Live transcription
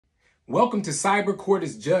Welcome to Cyber Court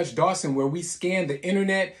as Judge Dawson, where we scan the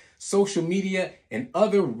internet, social media, and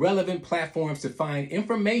other relevant platforms to find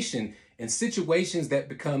information and situations that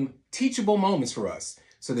become teachable moments for us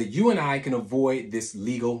so that you and I can avoid this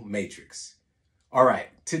legal matrix. All right,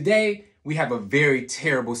 today we have a very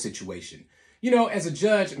terrible situation. You know, as a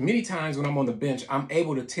judge, many times when I'm on the bench, I'm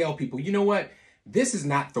able to tell people, you know what? This is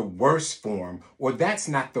not the worst form, or that's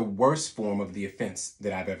not the worst form of the offense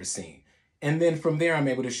that I've ever seen. And then from there, I'm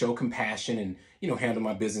able to show compassion and, handle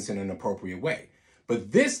my business in an appropriate way.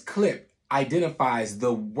 But this clip identifies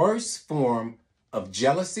the worst form of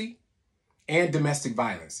jealousy and domestic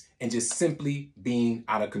violence and just simply being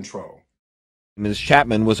out of control. Ms.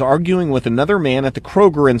 Chapman was arguing with another man at the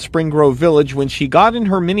Kroger in Spring Grove Village when she got in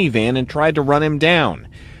her minivan and tried to run him down.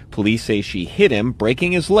 Police say she hit him,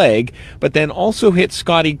 breaking his leg, but then also hit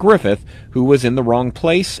Scotty Griffith, who was in the wrong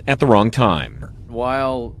place at the wrong time.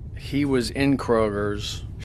 While he was in Kroger's,